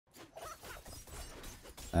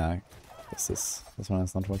This one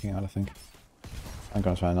is not working out, I think. I'm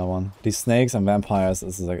gonna try another one. These snakes and vampires,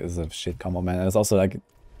 this is a shit combo, man. And it's also like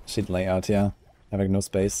shit layout here. Having no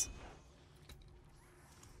space.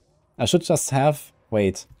 I should just have...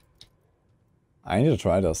 Wait. I need to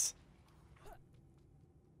try this.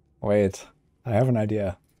 Wait. I have an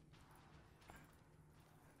idea.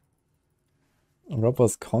 Rob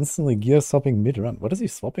was constantly gear swapping mid-run. What is he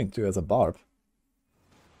swapping to as a barb?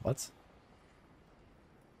 What?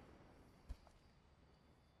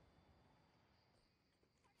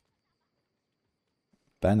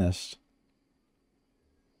 Banished.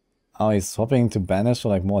 Oh, he's swapping to banish for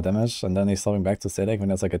like more damage, and then he's swapping back to static when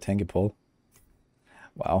there's like a tanky pull.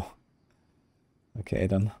 Wow. Okay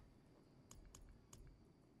then.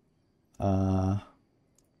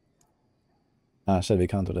 Shit, we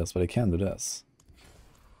can't do this, but I can do this.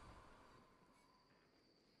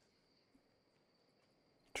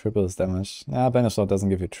 Triple is damage. Banish Sword doesn't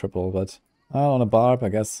give you triple, but on a barb, I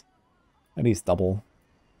guess at least double.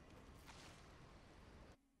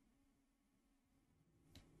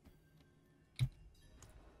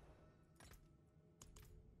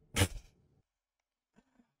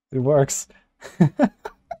 It works.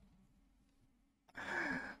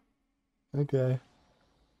 Okay.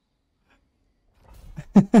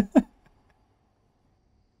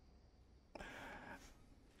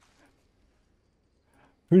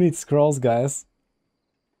 Who needs scrolls, guys?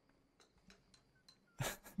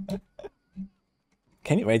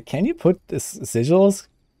 Can you put this sigils?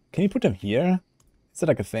 Can you put them here? Is it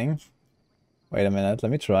like a thing? Wait a minute,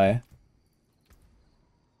 let me try.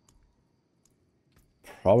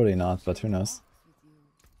 Probably not, but who knows?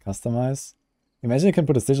 Customize. Imagine you can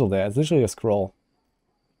put a sigil there. It's literally a scroll.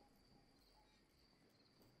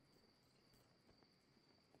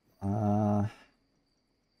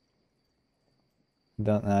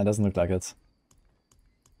 It doesn't look like it.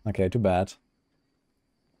 Okay, too bad.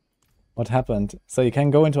 What happened? So you can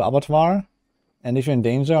go into Abattoir, and if you're in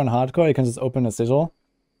danger on hardcore, you can just open a sigil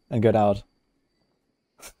and get out.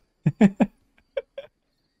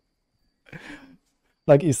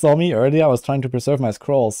 Like, you saw me earlier, I was trying to preserve my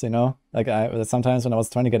scrolls, you know? Like, sometimes when I was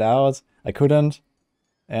trying to get out, I couldn't.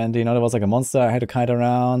 And, you know, there was like a monster, I had to kite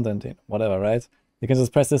around, and you know, whatever, right? You can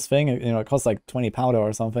just press this thing, you know, it costs like 20 powder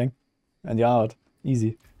or something, and you're out.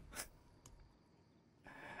 Easy.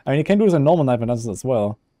 I mean, you can do this in normal Nightmare Dungeons as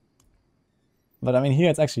well. But I mean, here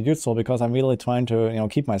it's actually useful because I'm really trying to, you know,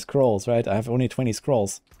 keep my scrolls, right? I have only 20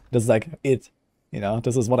 scrolls. This is like it, you know?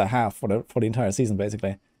 This is what I have for the entire season,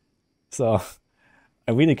 basically. So,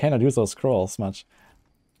 I really cannot use those scrolls much.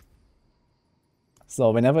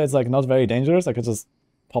 So, whenever it's like not very dangerous, I could just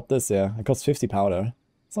pop this here. It costs 50 powder.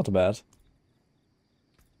 It's not too bad.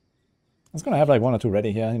 I was gonna have like 1 or 2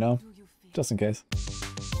 ready here, you know? Just in case.